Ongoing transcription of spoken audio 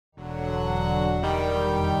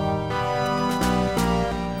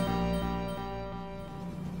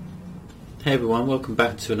Hey everyone, welcome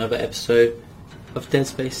back to another episode of Dead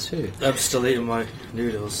Space 2. I'm still eating my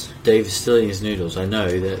noodles. Dave is still eating his noodles. I know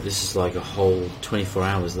that this is like a whole 24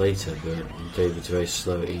 hours later, but David's very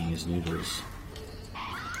slow at eating his noodles.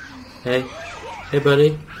 Hey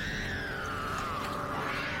buddy.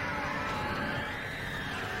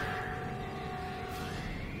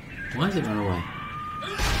 Why has it run away?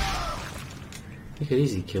 He could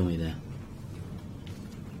easily kill me there.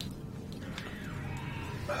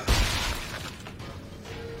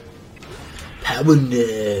 Power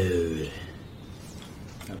node.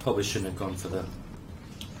 I probably shouldn't have gone for the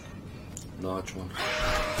large one.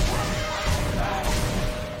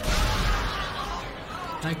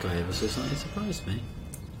 That guy ever so slightly surprised me.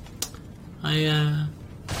 I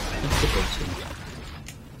forgot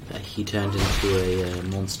that he turned into a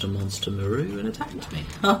monster Maru and attacked me.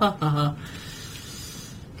 Ha ha ha ha.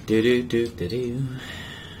 Do do do do do.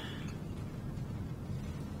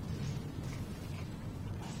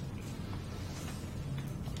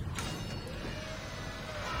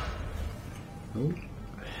 Oh.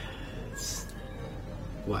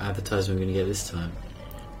 What advertisement are we going to get this time?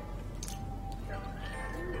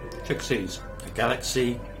 Trixies. A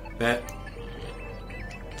galaxy. Bet.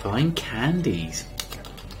 Fine candies.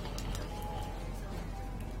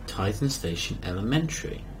 Titan Station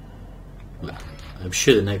Elementary. Well, I'm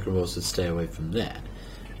sure the Necromorphs would stay away from there.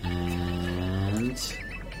 And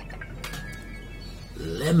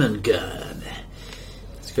Lemon Gun.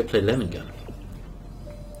 Let's go play Lemon Gun.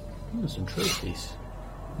 Oh, some trophies.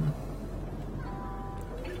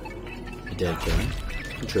 A dead gun.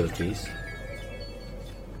 Some trophies.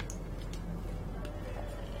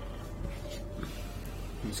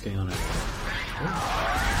 What's going on over there?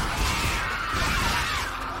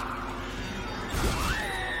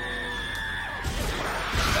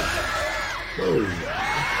 Whoa.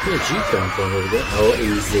 Where'd you come from over there? Oh,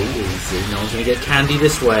 easy. No one's going to get candy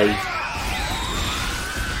this way.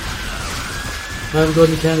 I haven't got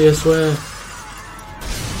any candy, I swear.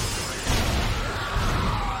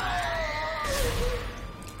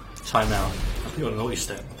 Time out. I put you on a naughty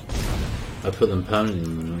step. I put them permanently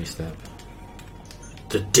in the naughty step.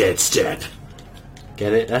 The dead step.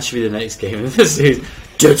 Get it? That should be the next game of this series.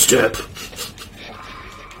 Dead step.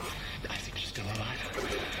 I think you're still alive.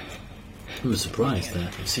 I'm surprised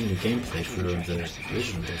that I've seen your gameplay for the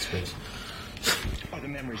original Dead Space. Are the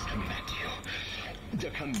memories coming back to you? They're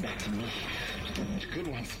coming back to me. The good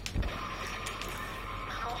ones.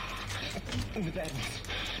 And the bad ones.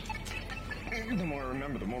 The more I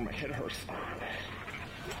remember, the more my head hurts. I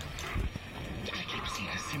keep seeing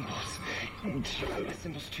the symbols. Should I the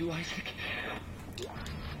symbols too, Isaac?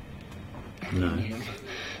 No.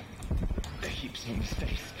 I keep seeing his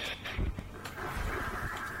face.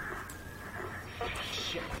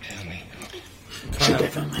 Shit, tell me.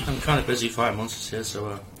 I'm kind of busy fighting monsters here,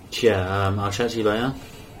 so Yeah, I'll chat to you later.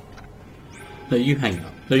 No, you hang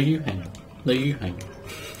up. No, you hang up. No, you hang up.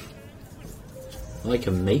 I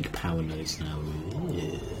can make power nodes now.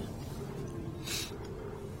 Yeah.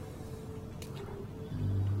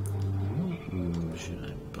 What should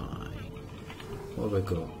I buy? What have I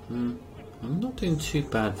got? I'm not doing too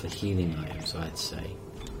bad for healing items, I'd say.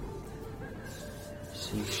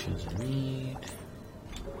 Seashells I need.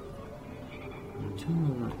 Two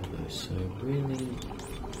more of those, so really need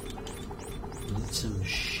some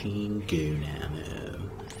machine gun ammo.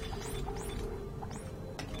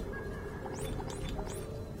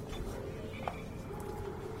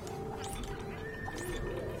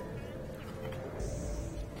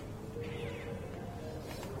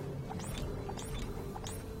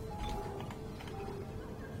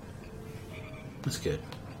 That's good.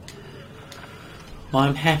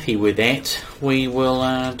 I'm happy with that. We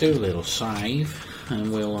will do a little save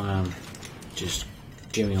and we'll just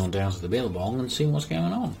jimmy on down to the billabong and see what's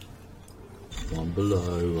going on. One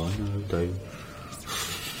below, I know, Dave.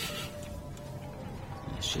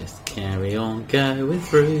 Let's just carry on going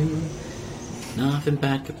through. Nothing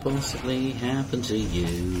bad could possibly happen to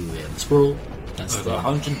you. And sprawl. That's I've the got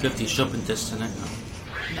 150 shopping discs in it.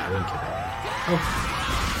 No, I won't give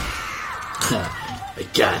that. I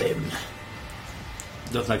got him.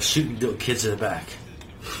 Look like shooting little kids in the back.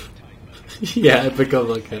 Yeah, it becomes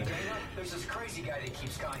like a... There's this crazy guy that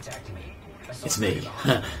keeps contacting me. It's me.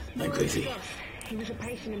 I'm crazy. He was a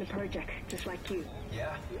patient in the project, just like you.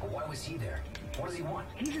 Yeah? Well, why was he there? What does he want?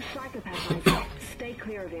 He's a psychopath, Isaac. Stay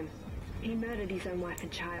clear of him. He murdered his own wife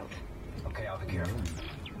and child. Okay, I'll be careful.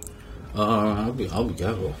 I'll be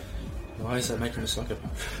careful. Why is that making a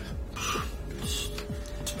psychopath?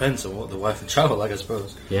 depends on what the wife and child are like, I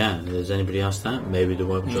suppose. Yeah, has anybody asked that? Maybe the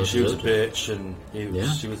wife and child. She was a bitch, and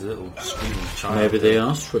Yeah. she was a little screaming child. Maybe they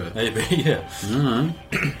asked for it. Maybe, yeah. No.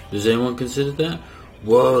 Does anyone consider that?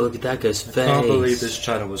 Whoa, look at that guy's face. I can't believe this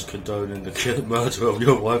channel was condoning the murder of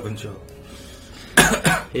your wife and child.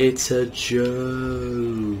 It's a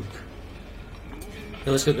joke.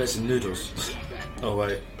 Yeah, let's go get some noodles. Oh,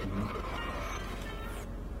 wait.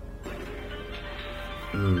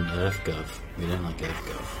 EarthGov. We don't like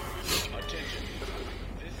EarthGov.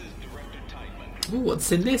 Ooh,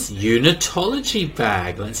 what's in this? Unitology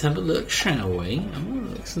bag. Let's have a look, shall we? Oh, it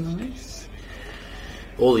looks nice.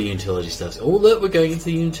 All the Unitology stuff. Oh, look, we're going into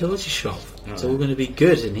the Unitology shop. It's all going to be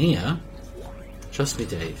good in here. Trust me,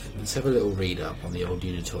 Dave. Let's have a little read up on the old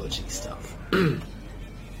Unitology stuff.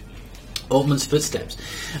 Altman's Footsteps,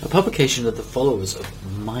 a publication of the followers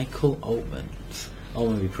of Michael Altman.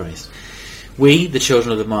 Altman be praised. We, the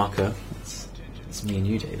children of the marker, it's me and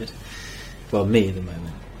you, David, well, me at the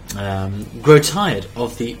moment, grow tired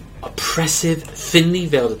of the oppressive, thinly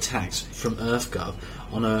veiled attacks from EarthGov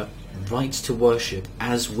on our right to worship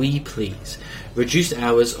as we please, reduced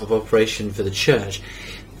hours of operation for the church,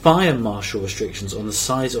 fire marshal restrictions on the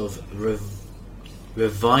size of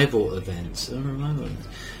revival events,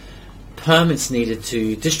 permits needed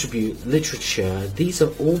to distribute literature. These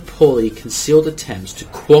are all poorly concealed attempts to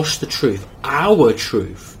quash the truth, our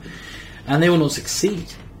truth, and they will not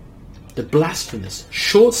succeed. The blasphemous,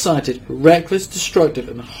 short-sighted, reckless, destructive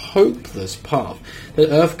and hopeless path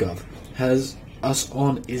that EarthGov has us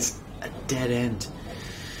on is a dead end.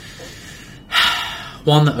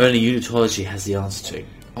 One that only Unitology has the answer to.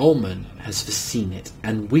 Altman has foreseen it,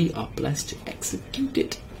 and we are blessed to execute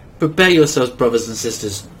it. Prepare yourselves, brothers and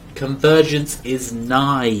sisters. Convergence is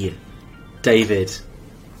nigh, David.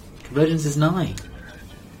 Convergence is nigh.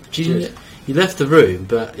 You left the room,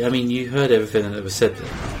 but I mean, you heard everything that was said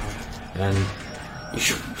there, and you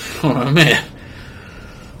should admit,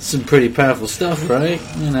 some pretty powerful stuff, right?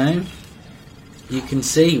 You know, you can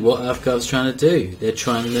see what EarthGov's trying to do. They're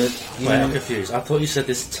trying to. Wait, I'm confused. I thought you said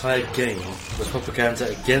this entire game was propaganda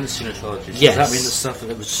against Unitology. Yes. Does that mean the stuff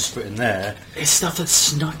that was just written there? It's stuff that's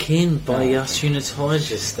snuck in by us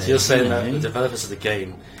Unitologists. Then, So you're saying that the developers of the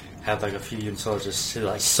game had like a few Unitologists who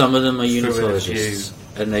like some of them are threw in a Unitologists,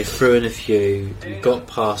 few. and they threw in a few. Got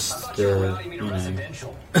past the, Rallying me to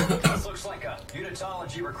residential. This looks like a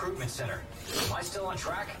Unitology recruitment center. Am I still on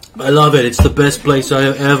track? I love it. It's the best place I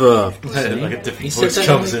ever. like a different He voice said that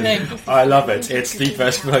comes in in. his name. I love it. It's the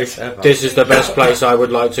best place ever. This is the best place I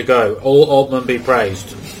would like to go. All Altman be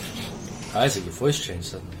praised. Isaac, your voice changed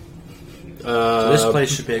suddenly. So this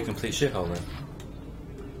place should be a complete shithole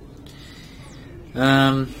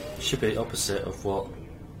then. It should be the opposite of what it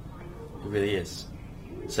really is.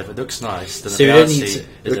 So if it looks nice, then See, the we don't reality need is to, that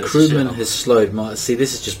it's a recruitment shithole. has slowed. See,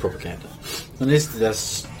 this is just propaganda, and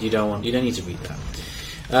that's you don't need to read that.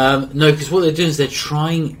 No, because what they're doing is they're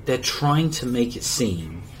trying to make it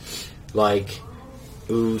seem like,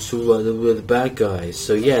 ooh, so we're the bad guys.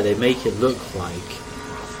 So yeah, they make it look like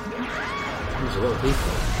there's a lot of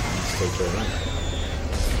people.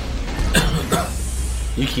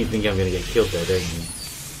 You keep thinking I'm going to get killed there, don't you?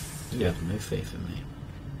 You have no faith in me.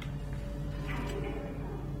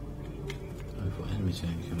 I've got enemies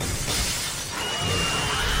going to come in.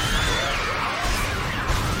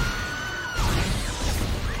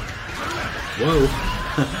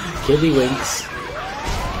 Whoa! Kitty winks.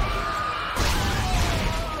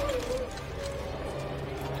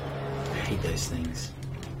 I hate those things.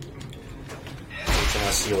 Every time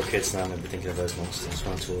I see your kids now, I'm going to be thinking of those monsters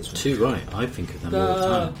running towards me. Too right. I think of them all the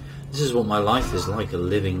time. This is what my life is like, a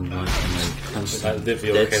living, constant Like Livy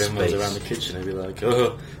or dead Kevin was space. around the kitchen and be like,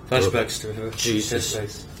 oh, flashbacks to her. Jesus. Dead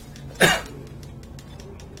space.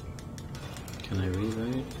 Can I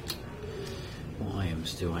reload? What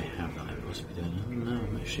items do I have that I'm possibly doing? Oh, no,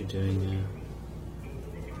 I'm actually doing...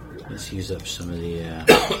 let's use up some of the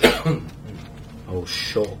old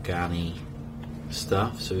shotgun-y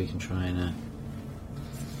stuff so we can try and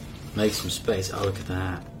make some space. Oh, look at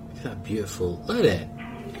that. Look at that beautiful... Look at it.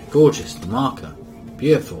 Gorgeous. The marker.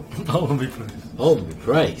 Beautiful. Oh, will be praised. Oh, be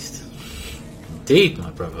praised. Indeed, my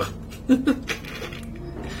brother.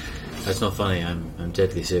 That's not funny. I'm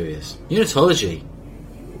deadly serious. Unitology.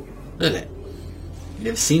 Look at it. You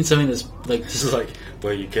ever seen something that's like This is like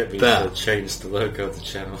where you get me Bear. to change the logo of the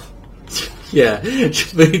channel. yeah?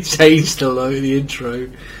 Just maybe change the logo, the intro.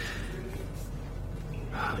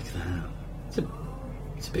 Ah, look at that.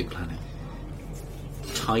 It's a big planet.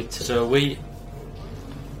 Titan. So we're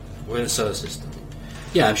in the solar system.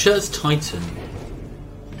 Yeah, I'm sure it's Titan.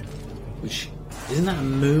 Which isn't that a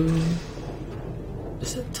moon?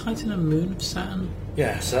 Is that Titan a moon of Saturn?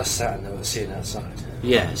 Yeah, so that's Saturn that we're seeing outside.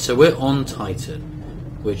 Yeah, so we're on Titan,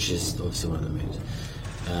 which is obviously one of the moons.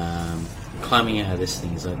 Climbing out of this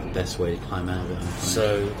thing is like the best way to climb out of it. I find.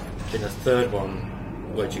 So, in the third one,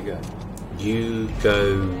 where'd you go? You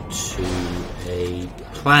go to a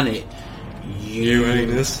planet.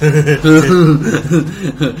 Uranus.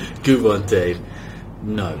 Good one, Dave.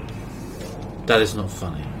 No, that is not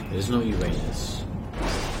funny. It is not Uranus.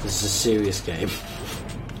 This is a serious game.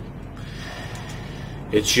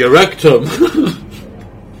 It's your rectum.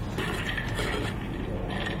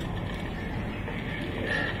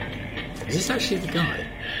 Is this actually the guy?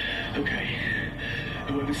 Okay.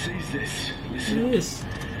 Whoever sees this, listen up. Yes.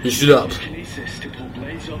 Listen up. He needs this to pull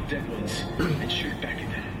blades off dead ones and shoot back at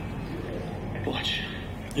them. Watch.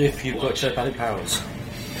 If you've got telepathic powers,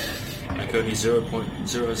 like only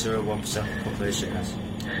 0.001% of the population has.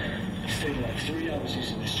 Stayed like 3 hours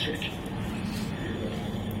using this trick.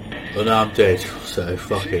 Well, now I'm dead, so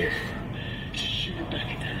fuck it. Just shoot it back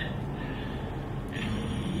at them.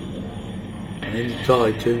 And then he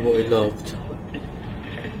died doing what he loved.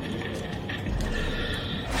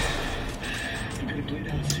 I'm gonna bleed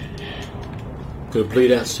out soon. Gonna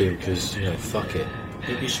bleed out soon because, fuck it.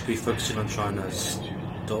 Maybe you should be focusing on trying to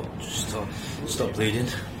stop bleeding.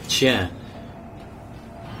 Yeah.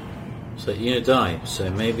 So you're gonna die, so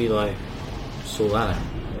maybe, sort that out.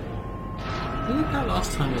 We did that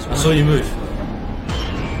last time as well. I saw you move.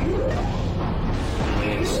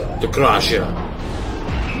 Yes. The Crusher. A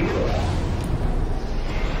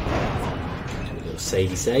little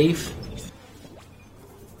save.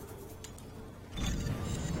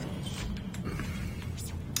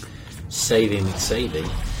 Saving. Let's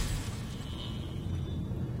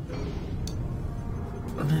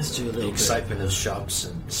do a The little bit. excitement of shops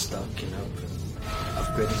and stocking up and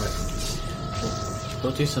upgrading weapons.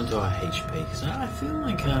 We'll do something to our HP because I feel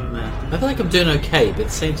like I'm doing okay, but at the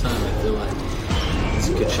same time I feel like there's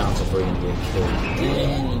a good chance of we're going to get killed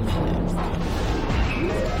any minute.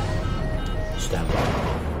 Stand by.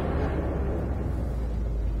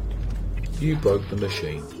 You broke the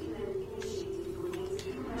machine.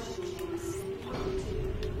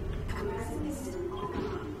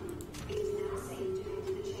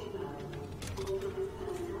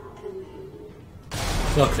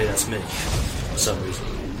 Luckily, that's me. For some reason.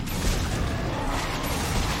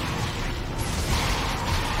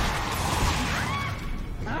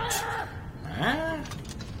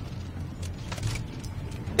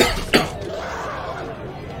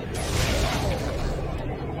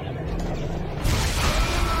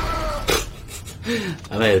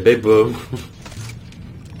 I made a big boom.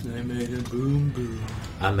 I made a boom boom.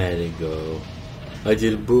 I made it go. I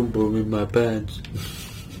did a boom boom in my pants.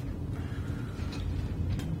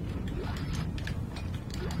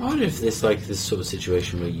 I wonder if there's this sort of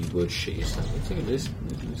situation where you would shit yourself. Look at this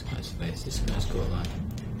guy's face. This guy's got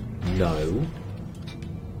no.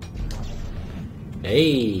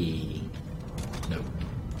 Hey. No.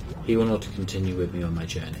 He will not continue with me on my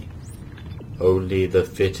journey. Only the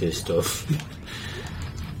fittest of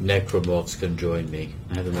necromorphs can join me.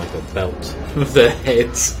 I have them like a belt with their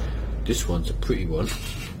heads. This one's a pretty one.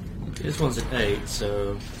 This one's an 8,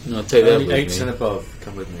 so No, I'll take that only with 8s me. and above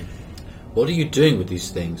come with me. What are you doing with these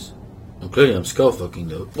things? Well, clearly I'm skull fucking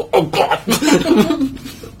though. Oh god!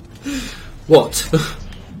 What?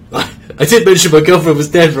 I did mention my girlfriend was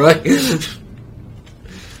dead, right?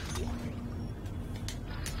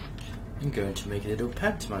 I'm going to make a little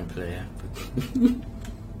pantomime player.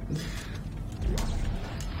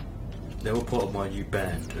 They were part of my new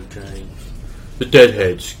band, okay? The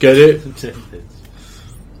Deadheads, get it?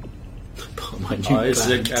 Part of my new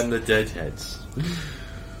Isaac band. and the Deadheads.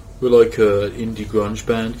 We're like an indie grunge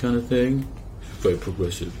band kind of thing. Very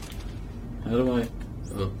progressive. How do I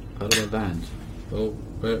band? Oh,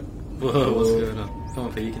 where? Whoa, what's going on? Come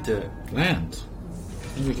on, Pete, you can do it. Land.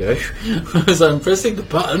 Here we go. So I'm pressing the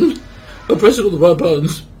button. I'm pressing all the right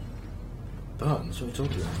buttons. Buttons? What are you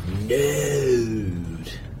talking about?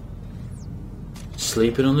 Nude.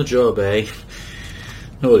 Sleeping on the job, eh?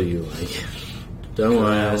 What are you like? Don't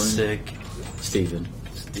worry, Alan. Classic. Stephen.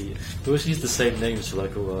 Steve. We always use the same names for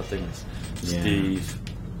all our things. Yeah.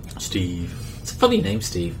 Steve. It's a funny name,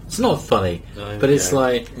 Steve. It's not funny, Oh, but it's yeah.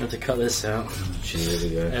 like... You have to cut this out. Here we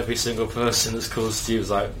go. Every single person that's called Steve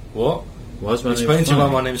is like, what? Why is my name Explain to me why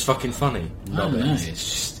funny? my name's fucking funny. I don't know. It's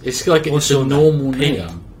just... It's like What's it's a your normal Peter?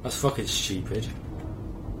 name. That's fucking stupid.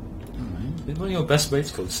 One of your best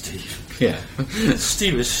mates called Steve. Yeah.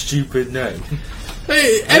 Steve is a stupid name.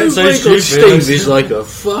 Hey, I didn't say everybody called stupid, Steve is like a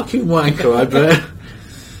fucking wanker, I bet.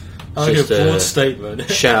 I like a Just, broad statement.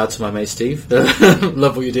 Shout out to my mate Steve.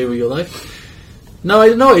 Love what you do with your life. No,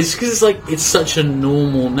 I know. It's because it's like it's such a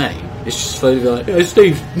normal name. It's just funny to be like, "Hey,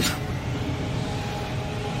 Steve."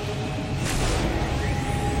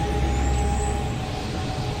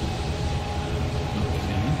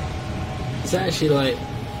 Okay. Is that actually like?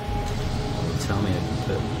 Tell me I can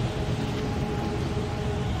put.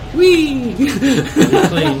 Whee!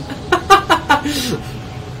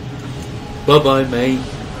 Bye bye, mate.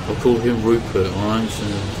 I'll call him Rupert. Alright, so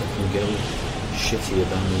fucking get all shitty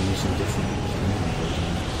about me using different.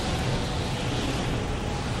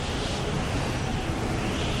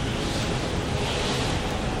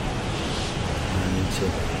 To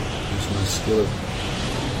use my skill of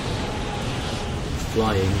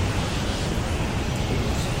flying.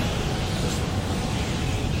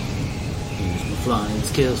 Use my flying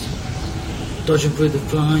skills. Dodging through the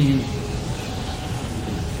flying.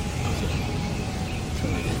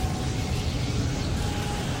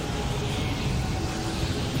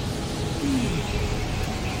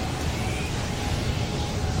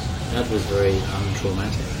 That was very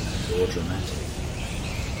untraumatic or dramatic.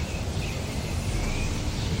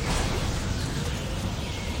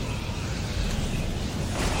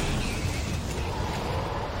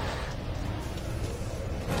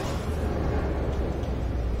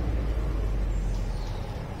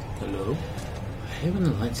 Hello? I hate when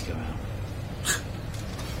the lights go out.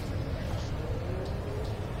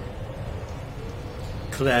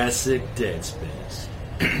 Classic Dead Space.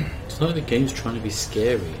 It's like the game's trying to be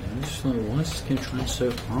scary. I'm just like, why is this game trying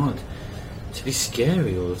so hard to be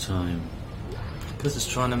scary all the time? Because it's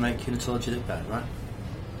trying to make Unitology look bad, right?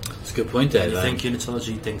 That's a good point, Dave. You think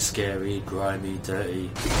Unitology thinks scary, grimy,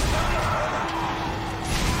 dirty.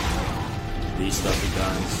 These stuffy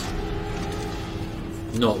guys.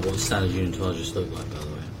 Not what standard Unitologists look like, by the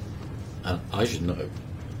way. And I should know.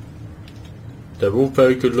 They're all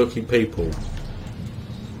very good-looking people.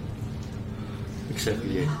 Except for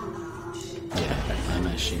you. Yeah, I'm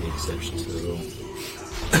actually the exception to the rule.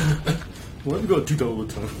 Why have we got to do that all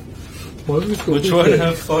the time? Why have we got We're trying to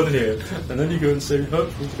have fun here, and then you go and say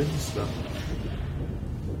hurtful things stuff.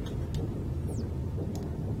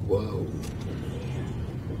 Whoa.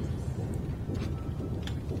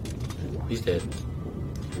 He's dead.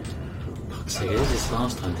 Fuck's sake, I did this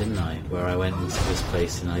last time, didn't I? Where I went into this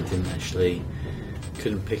place and I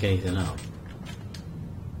couldn't pick anything up.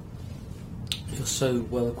 You're so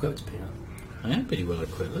well equipped, Peter. I am pretty well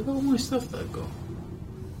equipped. Look at all my stuff that I've got.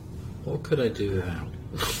 What could I do without?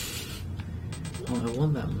 Well, I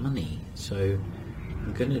want that money, so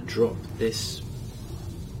I'm going to drop this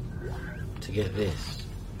to get this.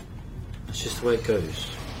 That's just the way it goes.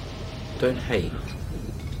 Don't hate.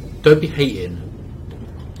 Don't be hating.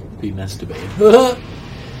 Be masturbating.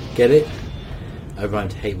 Get it? I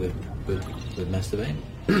rhymed hate with masturbate.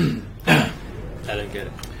 I don't get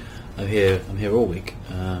it. I'm here all week.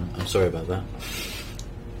 I'm sorry about that.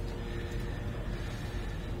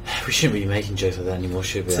 We shouldn't be making jokes like that anymore,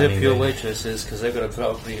 should we? Tip your waitresses, because they've got to put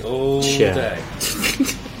up with me all day.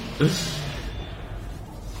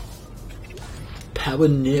 Power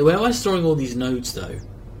near. Where am I storing all these nodes, though?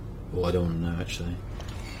 Oh, I don't want to know, actually.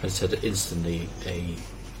 I just had instantly a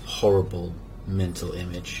horrible mental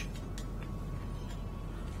image.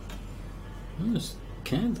 Oh, there's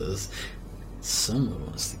candles. Someone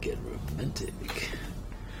wants to get romantic.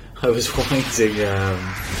 I was winding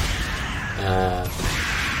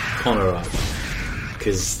Connor up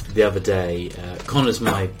because the other day Connor's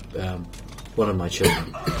my one of my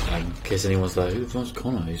children. In case anyone's like, who the fuck's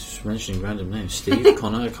Connor? He's just mentioning random names. Steve,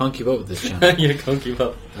 Connor. I can't keep up with this channel. You can't keep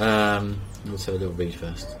up. Let's have a little read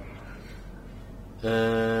first.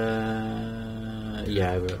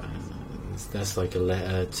 Yeah, that's like a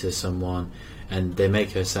letter to someone. And they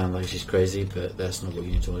make her sound like she's crazy, but that's not what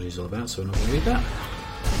Unitology is all about, so we're not going to read that.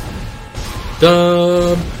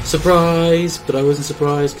 Dumb! Surprise! But I wasn't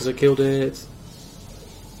surprised because I killed it.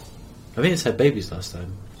 I think it's had babies last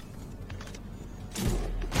time.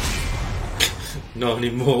 Not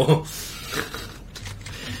anymore.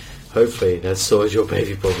 Hopefully that solves your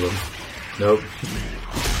baby problem. Nope.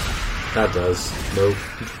 That does. Nope.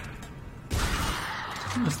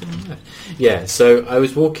 Yeah, so I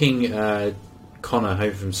was walking Connor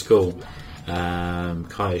home from school.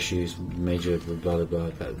 Car issues, major blah blah blah.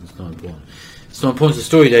 That's not important. It's not important to the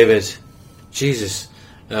story, David. Jesus.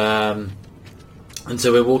 And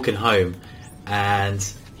so we're walking home, and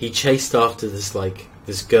he chased after this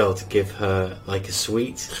girl to give her like a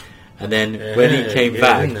sweet. And then when he came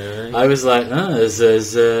back, I was like,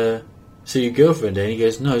 so your girlfriend? And he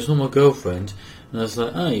goes, no, it's not my girlfriend. And I was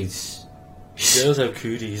like, girls have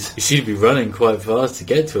cooties. You should be running quite fast to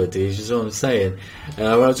get to her, dude. That's what I'm saying. And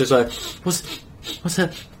I was just like, what's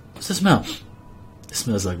that smell? It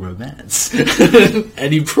smells like romance.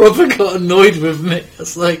 And he proper got annoyed with me. I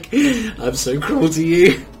was like, I'm so cruel to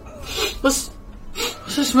you. What's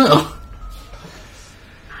the smell?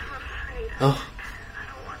 Oh,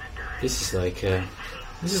 this is like,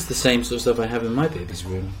 this is the same sort of stuff I have in my baby's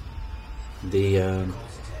room. The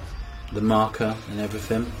marker and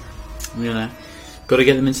everything. You know, got to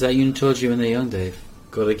get them into that Unitology when they're young, Dave.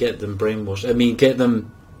 Got to get them brainwashed. I mean, get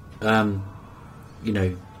them, you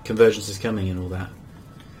know, convergence is coming and all that.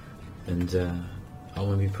 And I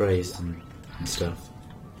want to be praised and stuff.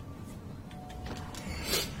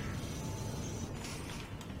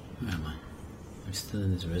 Where am I? I'm still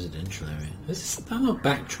in this residential area. I'm not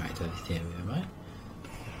backtracked out of the area, right?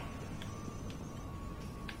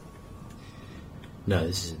 No,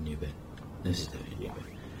 this is a new bit. This is definitely a new bit.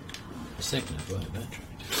 A second I've got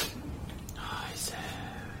backtracked.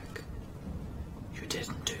 Isaac, you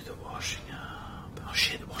didn't do the washing up. Oh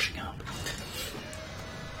shit, the washing up.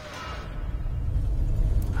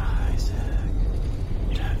 Isaac,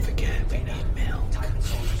 don't forget we need milk. Titan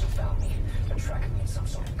soldiers have found me. They're tracking me in some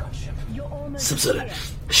sort of gunship. You're almost Some sort there.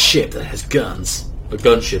 of ship that has guns. A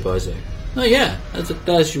gunship, Isaac. Oh yeah, that's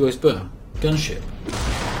your better. Gunship.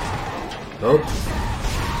 Oh.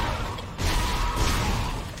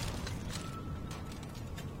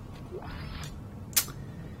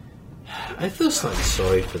 I feel slightly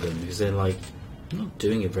sorry for them because they're like not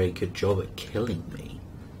doing a very good job at killing me.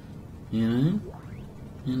 You know?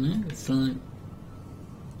 You know? It's like,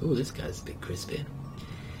 oh, this guy's a bit crispy.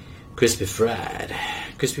 Crispy fried.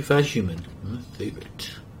 Crispy fried human. My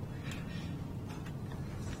favourite.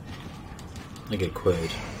 I get quoted.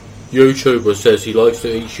 YouTuber says he likes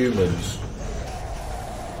to eat humans.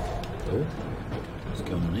 Oh, what's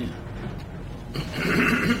going on here?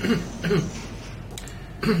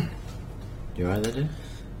 You alright there, dude?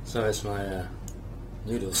 So it's my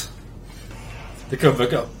noodles. They come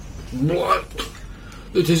back up. What?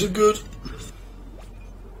 It isn't good.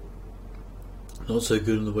 Not so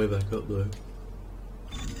good on the way back up, though.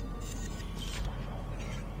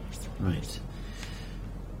 Right.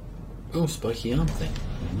 Oh, spiky arm thing.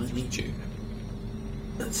 I might need you.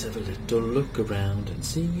 Let's have a little look around and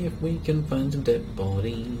see if we can find some dead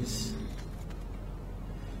bodies.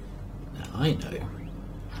 Now, I know.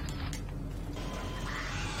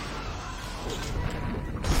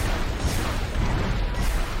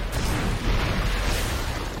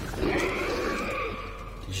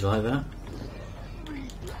 Did you like that?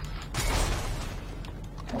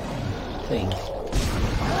 Thing.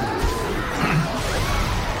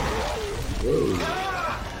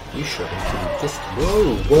 Whoa. You shot him from a distance.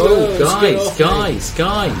 Whoa, whoa, guys.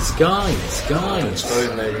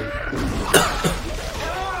 Phone lady.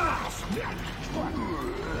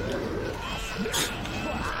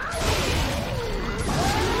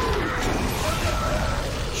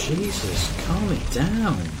 Jesus, calm it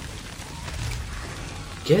down.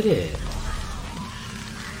 Get it.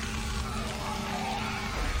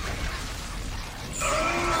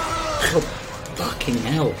 Oh, fucking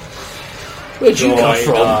hell. Where'd you come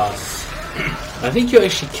from? I think you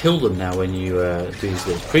actually kill them now when you do these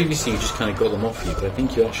bits. Previously you just kind of got them off you, but I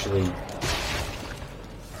think you actually...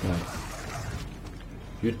 No.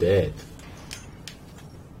 You're dead.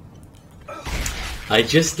 I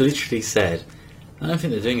just literally said, I don't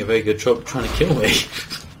think they're doing a very good job trying to kill me.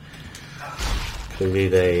 Clearly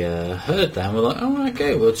they heard that and were like, oh,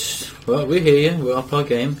 okay, well, we hear you, we're up our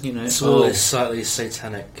game, you know. It's all this slightly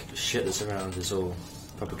satanic shit that's around is all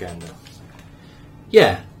propaganda.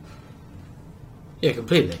 Yeah. Yeah,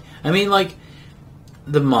 completely. I mean, like,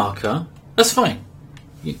 the marker, that's fine.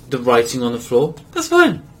 The writing on the floor, that's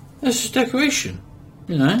fine. That's just decoration.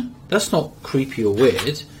 You know? That's not creepy or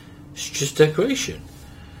weird. It's just decoration.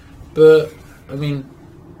 But, I mean,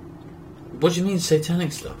 what do you mean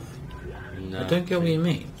satanic stuff? No. I don't get what you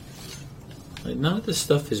mean. Like, none of this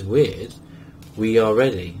stuff is weird. We are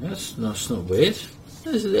ready. That's not weird.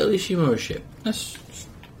 There's a little Ishimura ship. That's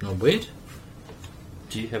not weird.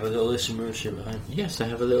 Do you have a little Ishimura ship at home? Yes, I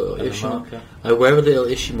have a little And a Ishimura. marker? I wear a little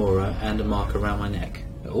Ishimura and a marker around my neck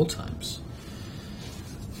at all times.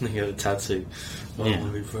 You got a tattoo. Oh, Yeah.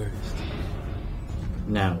 let me first.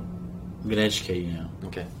 Now, I'm going to educate you now.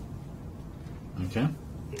 Okay. Okay?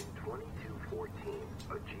 In 2214,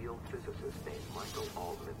 a geophysicist named Michael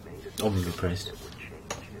Altman made a Altman be discovery praised. that would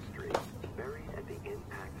change history. Buried at the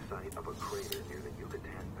impact site of a crater near the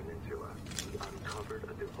Yucatan Peninsula, he uncovered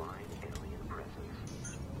a divine alien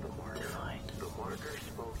presence. The marker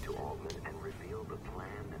spoke to Altman and revealed a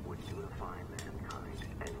plan that would unify mankind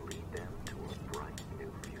and lead them to a bright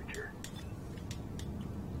new future.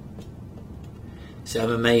 See,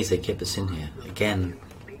 I'm amazed they kept us in here. Again,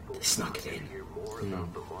 People they snuck it in. hear more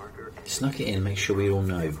about the marker and Snuck it in, make sure we all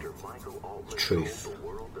know Michael Altman the truth. told the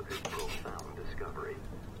world of his profound discovery.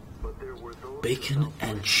 But there were those Bacon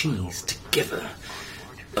and cheese together.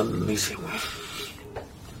 Amazing. Altman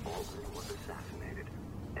was assassinated,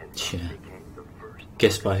 and Yeah. became the first.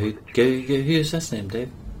 Guess by who? Who assassinated him,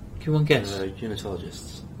 Dave? Give one guess.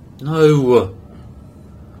 Unitologists. No.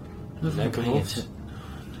 Not Necromorphs?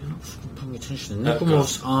 paying attention. The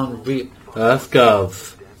Necromorphs aren't real.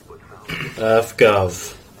 EarthGov.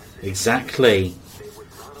 EarthGov. Exactly. They would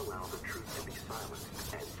not allow the truth to be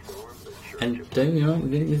silenced and form the church And don't you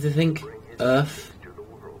need to think Earth to the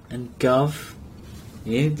world. and Gov?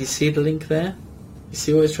 Yeah, do you see the link there? You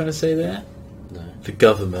see what he's trying to say there? No. The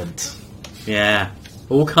government. Yeah.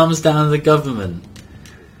 All comes down to the government.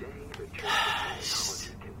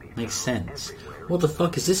 Makes sense. What the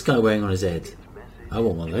fuck is this guy wearing on his head? I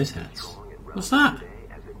want one of those hats. What's that?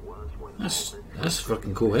 That's a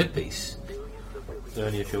fucking cool headpiece.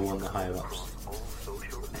 Only if you're one of the higher ups.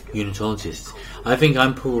 Unitologist. I think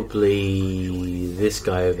I'm probably this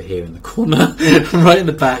guy over here in the corner, right in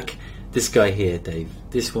the back. This guy here, Dave.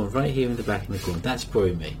 This one right here in the back in the corner. That's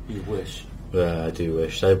probably me. You wish. Well, I do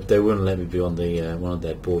wish. They wouldn't let me be on the one of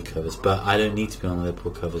their board covers, but I don't need to be on their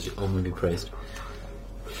board covers. You're all going to be praised.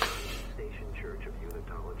 Station Church of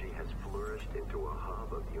Unitology has flourished into a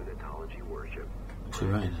hub of Unitology worship She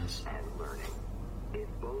right has. and learning.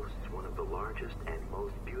 It boasts one of the largest and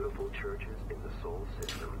most beautiful churches in the Soul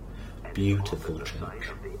System. and Beautiful is also the church.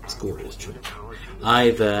 site of the It's annual gorgeous church. Unitology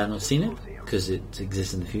I've not seen it because it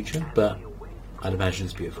exists in the future, but I'd imagine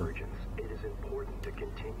it's beautiful. It is important to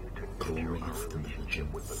continue to Glory nurture our of the relationship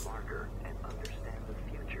Virgin. with the marker and understand the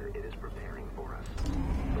future it is preparing for us. The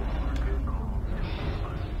marker calls to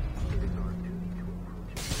us. It is our duty to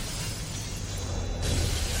approach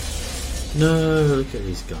it. No, look at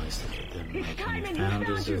these guys. Look at them, It's making timing.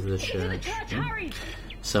 founders of the Into the church. church, hurry!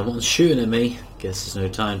 Someone's shooting at me. Guess there's no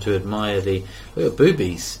time to admire the... Look at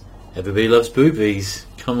boobies. Everybody loves boobies.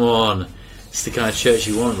 Come on. It's the kind of church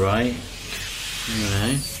you want, right? You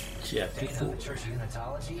know? Yeah, Staying in the Church of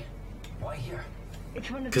Unitology? Why here? It's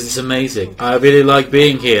one of Because the it's amazing. I really like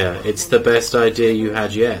being here. It's the best idea you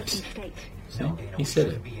had yet. state. See? No, He said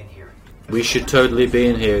it. be in here. We should totally be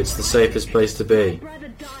in here. It's the safest place to be. Brother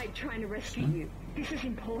died trying to rescue you. This is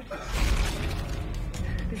important.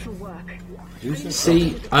 This will work.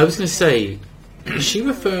 See, I was going to say, is she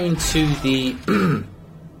referring to the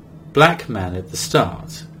black man at the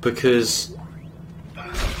start? Because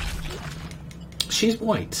she's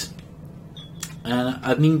white. And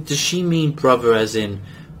I mean, does she mean brother as in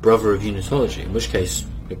brother of Unitology? In which case,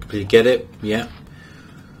 I completely get it, yeah.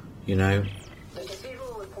 You know, The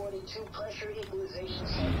cathedral reported 2 pressure equalization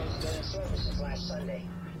cycles during services last Sunday.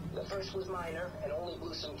 The first was minor and only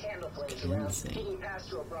blew some candle flames around, Easy. giving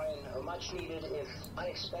Pastor O'Brien a much needed, if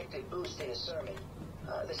unexpected, boost in his sermon.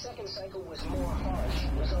 The second cycle was more harsh,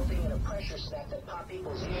 resulting in a pressure snap that popped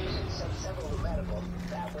people's ears and sent several to medical.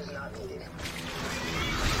 That was not needed.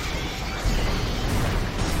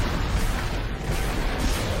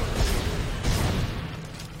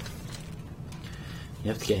 you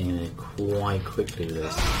have to get in there quite quickly with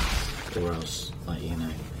this, or else, like, you know,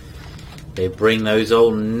 they bring those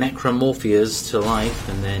old necromorphias to life,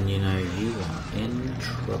 and then, you know, you are in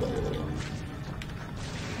trouble.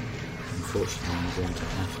 Unfortunately, I'm going to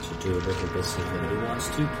have to do a little bit of Who wants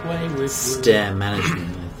to play with stair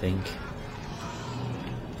management, I think.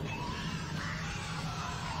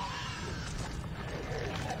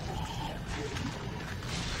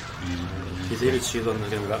 If you leave it too long,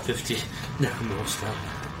 there's going to be about 50 necromorphs down.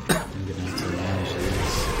 I'm going to have to manage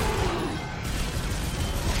this.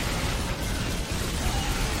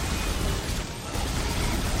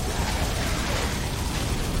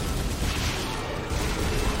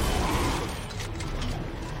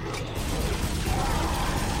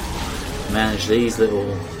 Manage these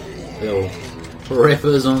little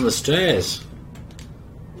rippers on the stairs.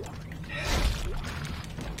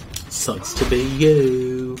 Sucks to be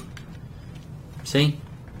you. See?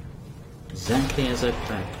 Exactly as I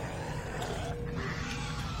planned.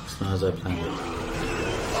 It's not as I planned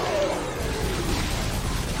it.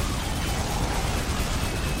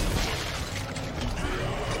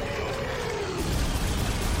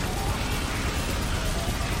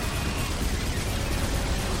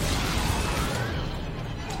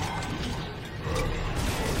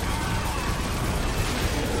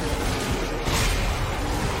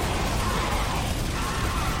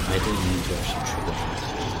 I didn't mean to actually trigger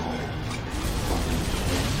that.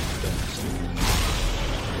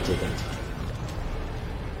 I did that.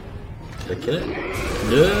 Did I kill it?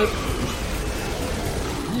 Nope.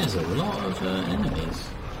 There's a lot of enemies.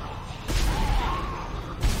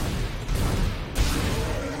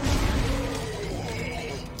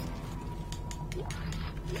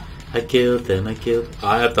 I killed them. I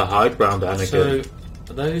have the high ground, Anakin. So,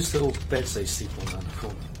 are those little beds they sleep on around the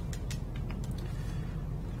corner?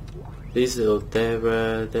 These little,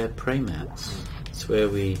 they're prey mats. It's where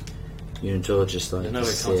we Unitologists like They're to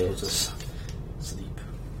nowhere comfortable to sit. sleep.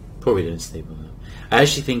 Probably don't sleep on them. I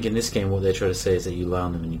actually think in this game what they're trying to say is that you lie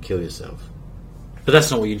on them and you kill yourself. But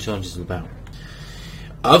that's not what Unitology is about.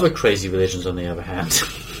 Other crazy religions, on the other hand...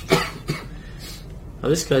 Oh,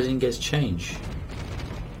 this guy didn't get his change.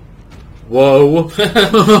 Whoa!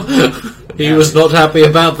 He was not happy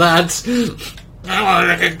about that. I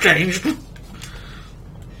want to get changed.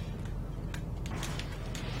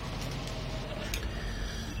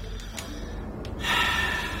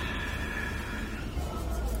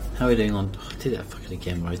 How are we doing on... Oh, I did that fucking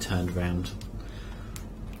again where I turned around.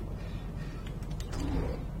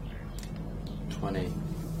 20.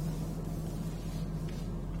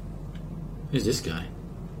 Who's this guy?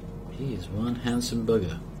 He is one handsome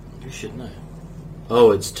bugger. You should know.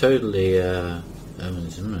 Oh, it's totally, I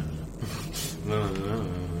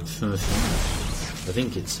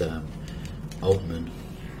think it's, Altman.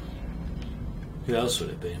 Who else would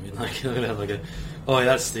it be? I mean, like, I'm gonna have like a... Oh, yeah,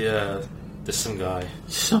 that's the, there's some guy.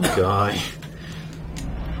 Some guy.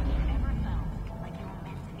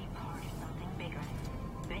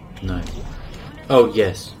 No. Oh,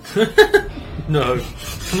 yes. No.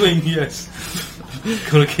 I mean, yes.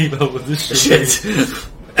 Gotta keep up with this shit.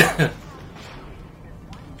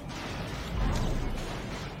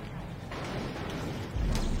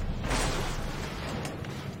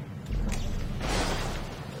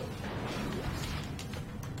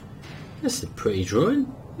 That's a pretty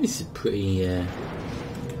drawing. This is a pretty,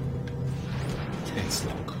 text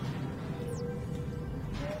log.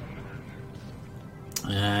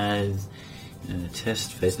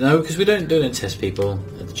 Test phase. No, because we don't test people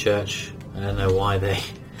at the church. I don't know why they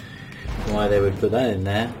would put that in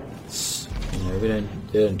there. It's, you know, they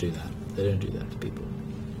don't do that. They don't do that to people.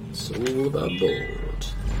 It's all about board.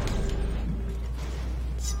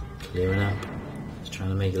 It's clearing up. Just trying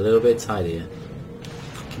to make it a little bit tidier.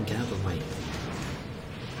 Fucking get out of the way.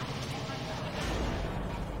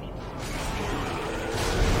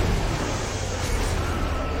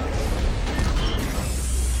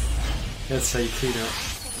 That's how you clean up.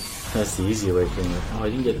 That's the easier way of cleaning up. Oh, I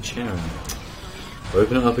didn't get the chair in.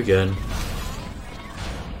 Open it up again.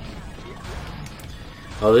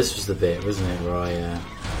 Oh, this was the bit, wasn't it, where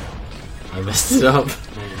I messed it up.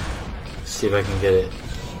 Let's see if I can get it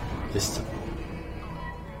this time.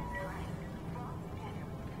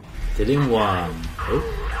 Did in one. Oh,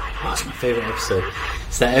 that's my favourite episode.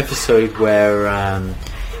 It's that episode where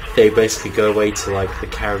they basically go away to like the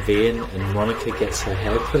Caribbean and Monica gets her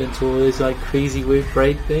hair put into all those like crazy weird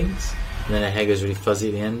braid things. And then her hair goes really fuzzy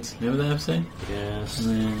at the end. Remember that episode? Yes.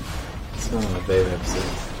 Yeah. It's one of my favourite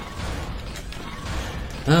episodes.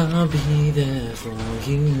 I'll be there for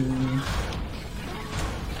you.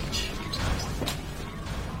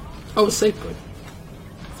 Oh, it's safe point.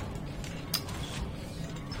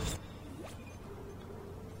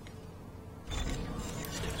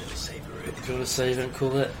 Do you want to save it and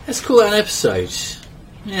call it? Let's call that an episode.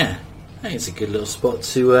 Yeah, I think it's a good little spot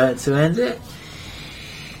to end it.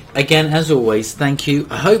 Again, as always, thank you.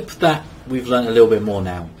 I hope that we've learned a little bit more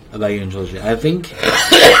now about Unitology. I think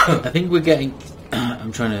we're getting.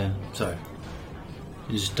 I'm trying to. Sorry.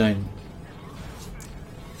 You just don't.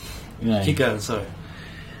 You know. Keep going. Sorry.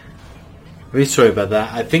 Really sorry about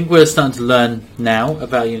that. I think we're starting to learn now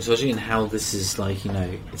about Unitology and how this is like, you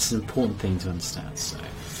know, it's an important thing to understand. So,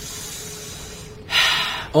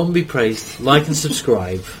 on be praised. Like and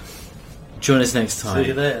subscribe. Join us next time. See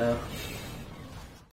you later.